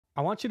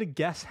I want you to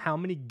guess how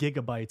many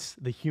gigabytes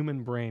the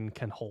human brain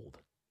can hold.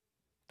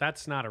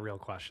 That's not a real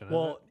question.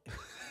 Well,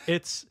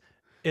 it's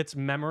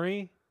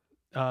memory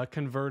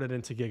converted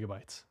into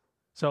gigabytes.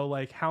 So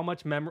like how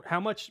much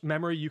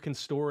memory you can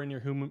store in your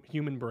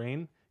human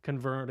brain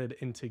converted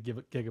into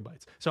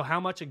gigabytes. So how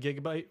much a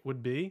gigabyte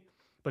would be,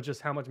 but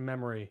just how much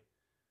memory.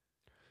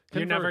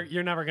 You're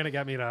never gonna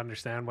get me to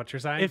understand what you're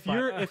saying.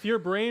 If your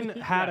brain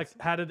had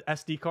an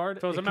SD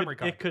card, so it was a memory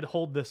card. It could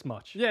hold this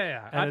much.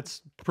 Yeah. And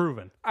it's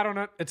proven. I don't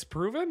know. It's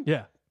proven?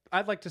 Yeah.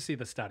 I'd like to see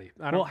the study.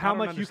 How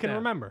much you can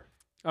remember?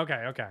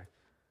 Okay.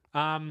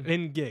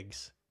 In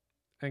gigs.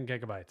 In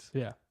gigabytes.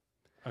 Yeah.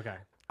 Okay.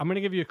 I'm gonna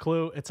give you a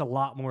clue. It's a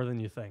lot more than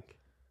you think.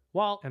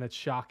 Well, and it's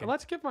shocking.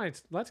 Let's give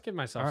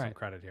myself some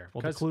credit here.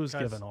 Well, the clue's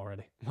given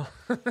already.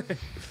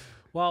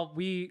 Well,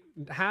 we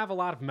have a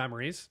lot of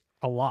memories.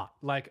 A lot.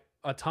 Like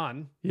a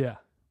ton. Yeah.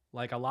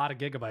 Like a lot of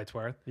gigabytes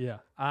worth. Yeah.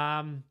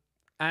 And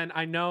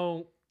I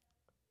know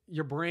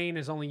your brain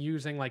is only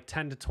using like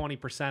 10 to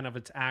 20% of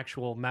its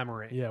actual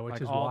memory. Yeah, which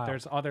like is wild.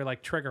 There's other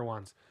like trigger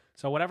ones.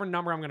 So whatever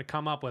number I'm going to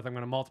come up with, I'm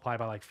going to multiply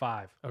by like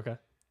 5. Okay.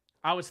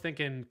 I was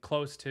thinking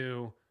close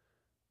to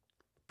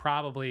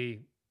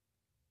probably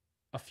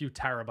a few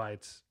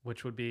terabytes,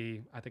 which would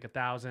be, I think,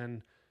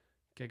 1,000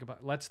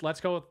 gigabytes.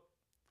 Let's go with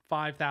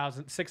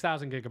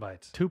 6,000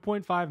 gigabytes.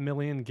 2.5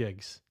 million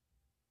gigs.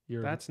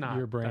 Your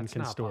brain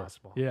can store.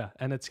 Possible. Yeah,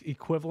 and it's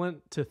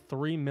equivalent to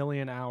 3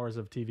 million hours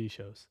of TV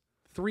shows.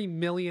 3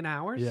 million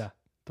hours? Yeah,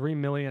 3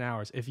 million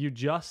hours. If you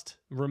just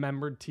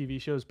remembered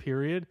TV shows,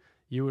 period,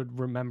 you would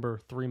remember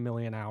 3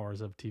 million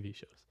hours of TV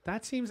shows.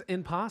 That seems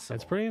impossible.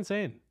 It's pretty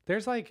insane.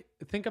 There's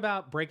think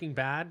about Breaking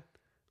Bad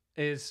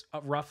is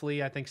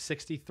roughly, I think,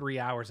 63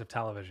 hours of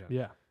television.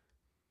 Yeah.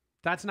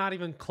 That's not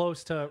even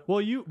close to...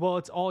 Well,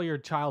 it's all your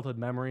childhood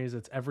memories.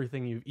 It's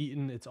everything you've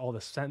eaten. It's all the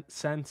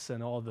scents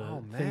and all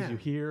the things you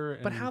hear.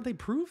 But how'd they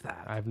prove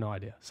that? I have no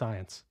idea.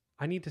 Science.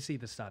 I need to see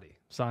the study.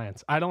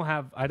 Science. I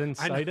didn't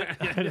cite it.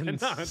 I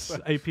didn't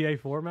APA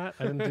format.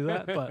 I didn't do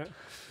that, but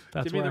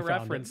that's give me the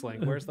reference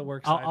link. Where's the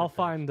works? I'll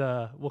find.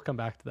 We'll come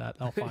back to that.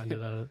 I'll find it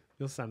at a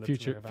You'll send it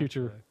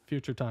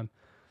future time.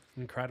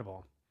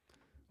 Incredible.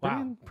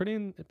 Wow.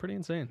 Pretty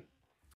insane.